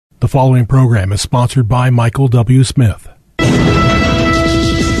The following program is sponsored by Michael W. Smith. The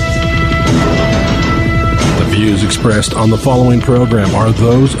views expressed on the following program are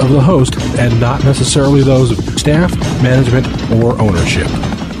those of the host and not necessarily those of staff, management, or ownership.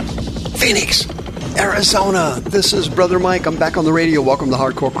 Phoenix, Arizona. This is Brother Mike. I'm back on the radio. Welcome to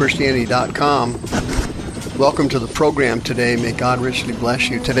HardcoreChristianity.com. Welcome to the program today. May God richly bless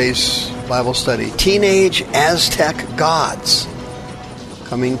you. Today's Bible study, Teenage Aztec Gods.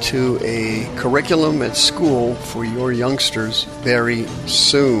 Coming to a curriculum at school for your youngsters very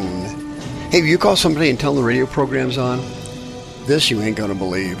soon. Hey, if you call somebody and tell them the radio program's on, this you ain't going to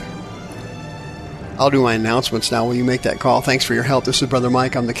believe. I'll do my announcements now. Will you make that call? Thanks for your help. This is Brother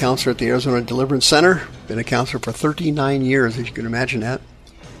Mike. I'm the counselor at the Arizona Deliverance Center. Been a counselor for 39 years, if you can imagine that.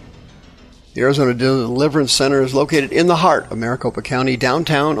 The Arizona Deliverance Center is located in the heart of Maricopa County,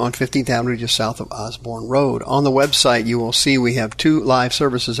 downtown on 15th Avenue, just south of Osborne Road. On the website, you will see we have 2 live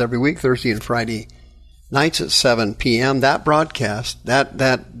services every week, Thursday and Friday nights at 7 p.m. That broadcast,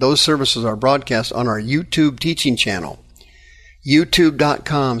 those services are broadcast on our YouTube teaching channel,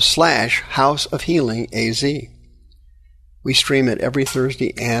 youtube.com/House of Healing AZ. We stream it every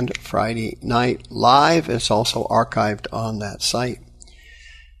Thursday and Friday night live. It's also archived on that site.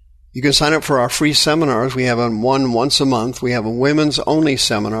 You can sign up for our free seminars. We have one once a month. We have a women's only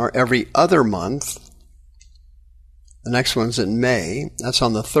seminar every other month. The next one's in May. That's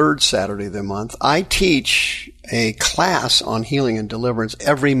on the 3rd Saturday of the month. I teach a class on healing and deliverance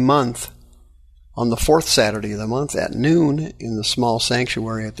every month on the 4th Saturday of the month at noon in the small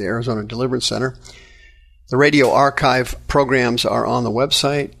sanctuary at the Arizona Deliverance Center. The radio archive programs are on the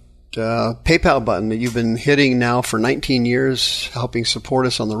website. PayPal button that you've been hitting now for 19 years, helping support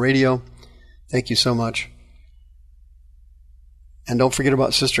us on the radio. Thank you so much. And don't forget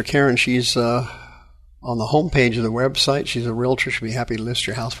about Sister Karen. She's on the homepage of the website. She's a realtor. She'll be happy to list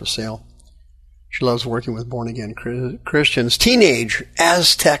your house for sale. She loves working with born-again Christians. Teenage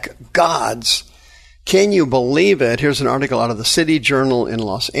Aztec Gods. Can you believe it? Here's an article out of the City Journal in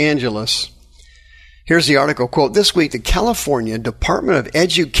Los Angeles. Here's the article, quote, "This week, the California Department of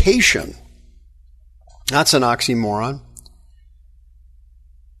Education," that's an oxymoron,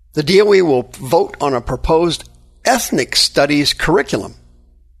 "the DOE will vote on a proposed ethnic studies curriculum,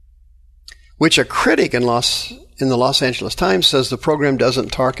 which a critic in the Los Angeles Times says the program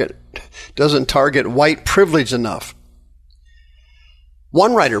doesn't target white privilege enough.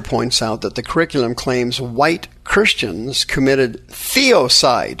 One writer points out that the curriculum claims white Christians committed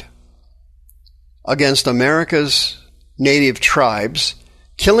theocide against America's native tribes,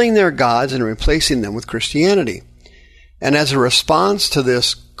 killing their gods and replacing them with Christianity. And as a response to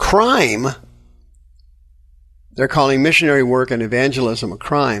this crime, they're calling missionary work and evangelism a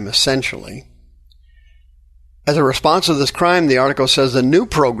crime, essentially. As a response to this crime, the article says the new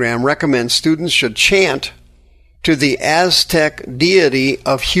program recommends students should chant to the Aztec deity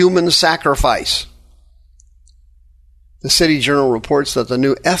of human sacrifice. The City Journal reports that the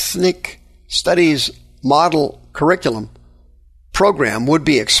new ethnic studies model curriculum program would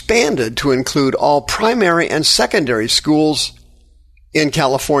be expanded to include all primary and secondary schools in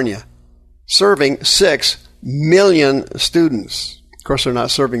California, serving 6 million students. Of course, they're not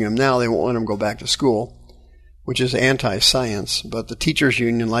serving them now. They won't let them go back to school, which is anti-science. But the teachers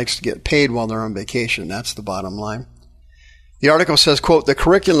union likes to get paid while they're on vacation. That's the bottom line. The article says, quote, "The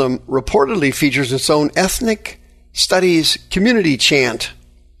curriculum reportedly features its own ethnic studies community chant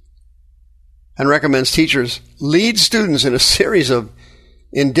and recommends teachers lead students in a series of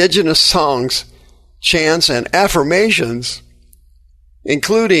indigenous songs, chants, and affirmations,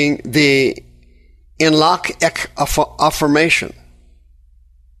 including the Inlak Ek affirmation."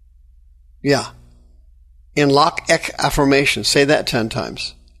 Yeah. Inlak Ek affirmation. Say that 10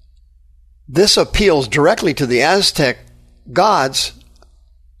 times. This appeals directly to the Aztec gods,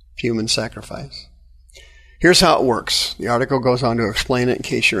 human sacrifice. Here's how it works. The article goes on to explain it in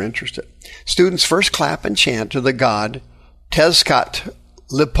case you're interested. Students first clap and chant to the god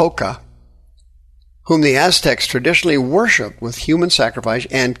Tezcatlipoca, whom the Aztecs traditionally worshiped with human sacrifice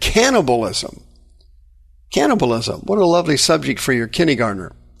and cannibalism. Cannibalism. What a lovely subject for your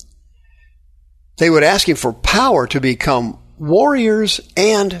kindergartner. They would ask him for power to become warriors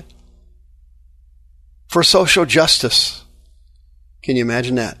and for social justice. Can you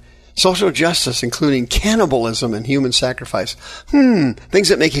imagine that? Social justice, including cannibalism and human sacrifice. Things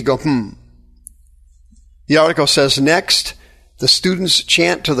that make you go, The article says, next, the students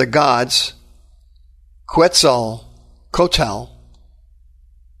chant to the gods, Quetzalcoatl.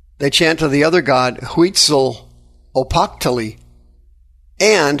 They chant to the other god, Huitzilopochtli,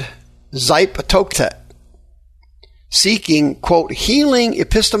 and Zipatoktet. seeking, quote, healing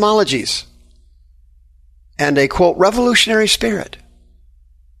epistemologies and a, quote, revolutionary spirit.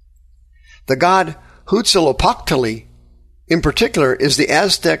 The god Huitzilopochtli, in particular, is the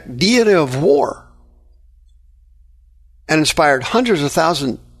Aztec deity of war and inspired hundreds of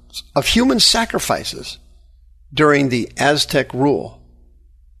thousands of human sacrifices during the Aztec rule.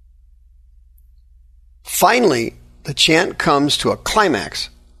 Finally, the chant comes to a climax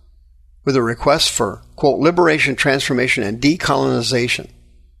with a request for, quote, liberation, transformation, and decolonization.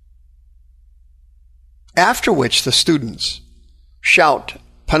 After which the students shout,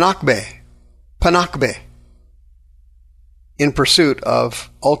 Panakbe, Panakbe, in pursuit of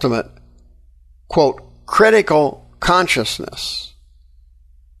ultimate, quote, critical consciousness.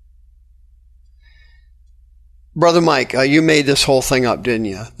 Brother Mike, you made this whole thing up, didn't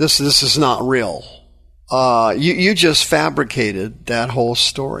you? This is not real. You just fabricated that whole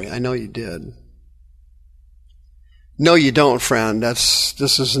story. I know you did. No, you don't, friend. This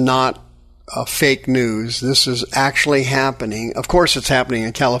is not fake news. This is actually happening. Of course, it's happening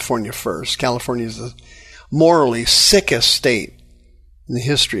in California first. California is the morally sickest state in the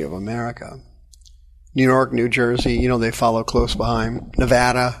history of America. New York, New Jersey, they follow close behind.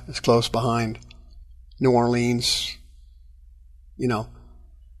 Nevada is close behind. New Orleans,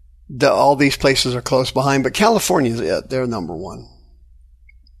 all these places are close behind, but California is it. They're number one.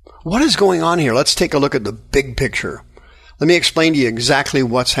 What is going on here? Let's take a look at the big picture. Let me explain to you exactly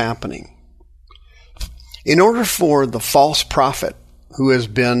what's happening. In order for the false prophet, who has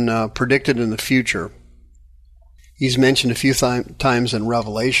been predicted in the future, he's mentioned a few times in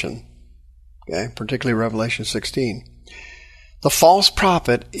Revelation, okay, particularly Revelation 16. The false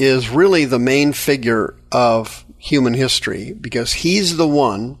prophet is really the main figure of human history because he's the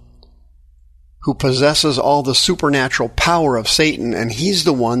one who possesses all the supernatural power of Satan, and he's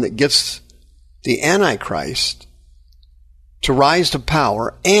the one that gets the Antichrist to rise to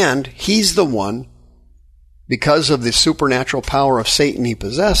power, and he's the one, because of the supernatural power of Satan he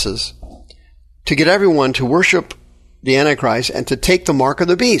possesses, to get everyone to worship the Antichrist and to take the mark of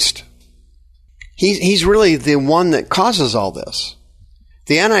the beast. He's really the one that causes all this.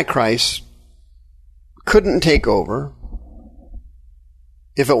 The Antichrist couldn't take over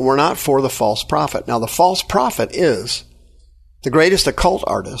if it were not for the false prophet. Now, the false prophet is the greatest occult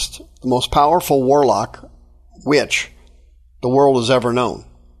artist, the most powerful warlock, witch the world has ever known.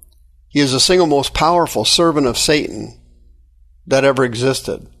 He is the single most powerful servant of Satan that ever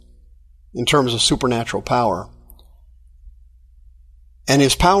existed in terms of supernatural power. And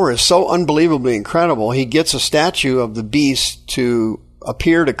his power is so unbelievably incredible, he gets a statue of the beast to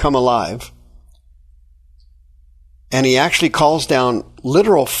appear to come alive. And he actually calls down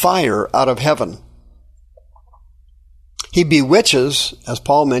literal fire out of heaven. He bewitches, as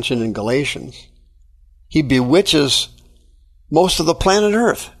Paul mentioned in Galatians, he bewitches most of the planet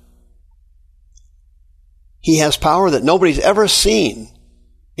Earth. He has power that nobody's ever seen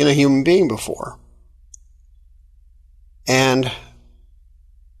in a human being before. And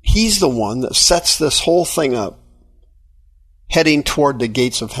he's the one that sets this whole thing up, heading toward the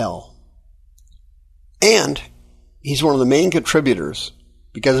gates of hell. And he's one of the main contributors,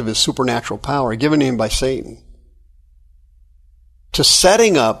 because of his supernatural power given to him by Satan, to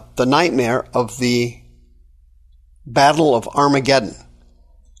setting up the nightmare of the Battle of Armageddon.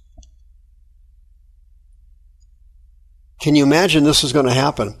 Can you imagine this is going to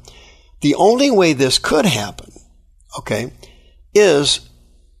happen? The only way this could happen, okay, is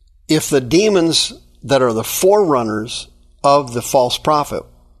if the demons that are the forerunners of the false prophet,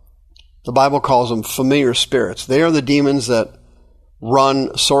 the Bible calls them familiar spirits. They are the demons that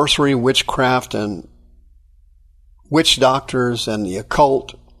run sorcery, witchcraft, and witch doctors and the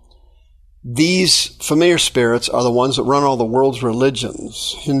occult. These familiar spirits are the ones that run all the world's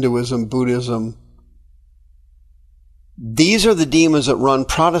religions, Hinduism, Buddhism. These are the demons that run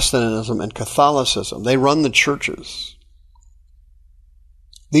Protestantism and Catholicism. They run the churches.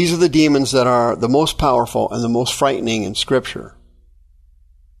 These are the demons that are the most powerful and the most frightening in Scripture.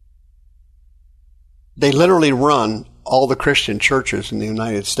 They literally run all the Christian churches in the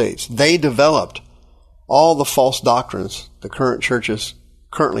United States. They developed all the false doctrines the current churches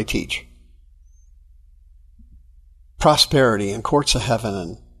currently teach. Prosperity and courts of heaven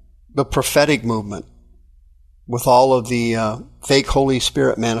and the prophetic movement with all of the fake Holy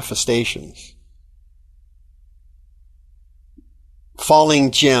Spirit manifestations. Falling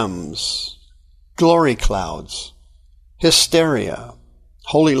gems, glory clouds, hysteria,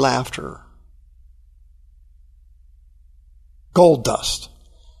 holy laughter, gold dust.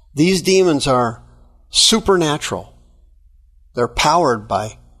 These demons are supernatural. They're powered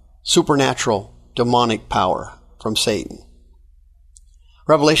by supernatural demonic power. from Satan.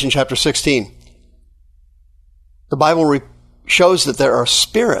 Revelation chapter 16. The Bible shows that there are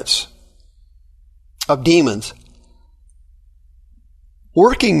spirits of demons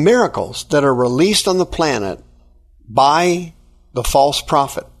working miracles that are released on the planet by the false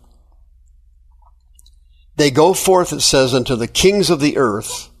prophet. They go forth, it says, unto the kings of the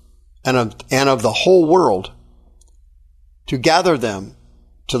earth and of the whole world to gather them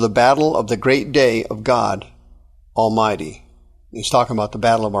to the battle of the great day of God Almighty. He's talking about the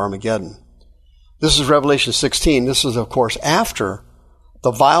battle of Armageddon. This is Revelation 16. This is, of course, after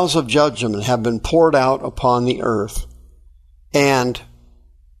the vials of judgment have been poured out upon the earth, and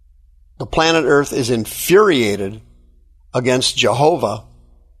the planet Earth is infuriated against Jehovah,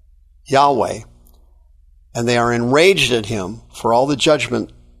 Yahweh, and they are enraged at him for all the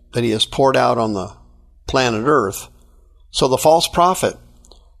judgment that he has poured out on the planet Earth. So the false prophet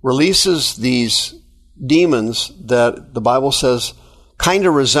releases these demons that the Bible says kind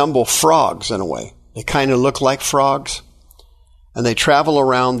of resemble frogs in a way. They kind of look like frogs, and they travel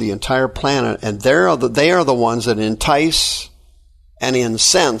around the entire planet, and they are the ones that entice and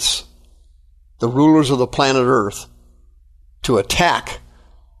incense the rulers of the planet Earth to attack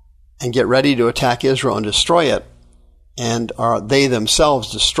and get ready to attack Israel and destroy it, and are they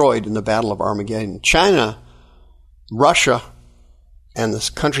themselves destroyed in the battle of Armageddon. China, Russia, and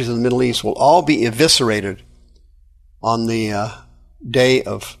the countries of the Middle East will all be eviscerated on the day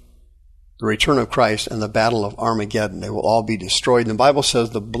of the return of Christ and the battle of Armageddon. They will all be destroyed. And the Bible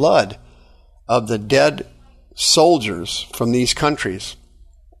says the blood of the dead soldiers from these countries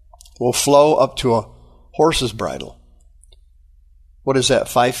will flow up to a horse's bridle. What is that,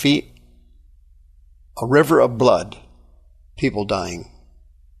 5 feet? A river of blood, people dying.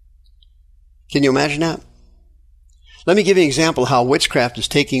 Can you imagine that? Let me give you an example of how witchcraft is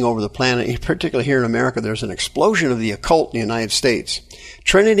taking over the planet. Particularly here in America, there's an explosion of the occult in the United States.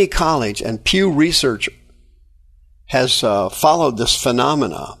 Trinity College and Pew Research has followed this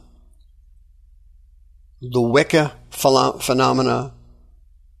phenomena. The Wicca phenomena,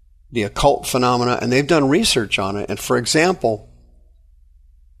 the occult phenomena, and they've done research on it. And for example,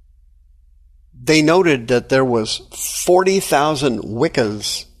 they noted that there was 40,000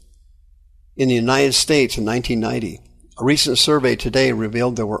 Wiccas in the United States in 1990. A recent survey today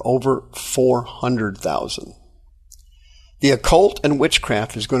revealed there were over 400,000. The occult and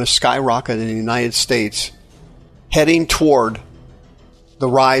witchcraft is going to skyrocket in the United States, heading toward the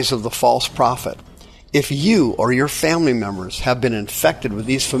rise of the false prophet. If you or your family members have been infected with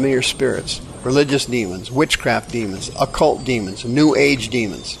these familiar spirits, religious demons, witchcraft demons, occult demons, New Age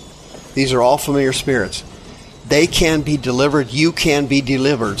demons, these are all familiar spirits. They can be delivered. You can be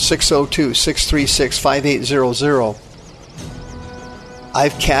delivered. 602-636-5800.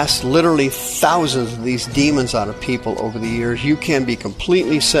 I've cast literally thousands of these demons out of people over the years. You can be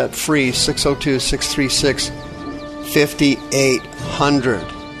completely set free.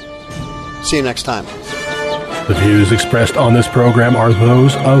 602-636-5800. See you next time. The views expressed on this program are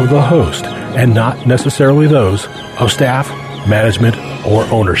those of the host and not necessarily those of staff, management, or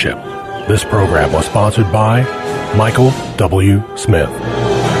ownership. This program was sponsored by Michael W. Smith.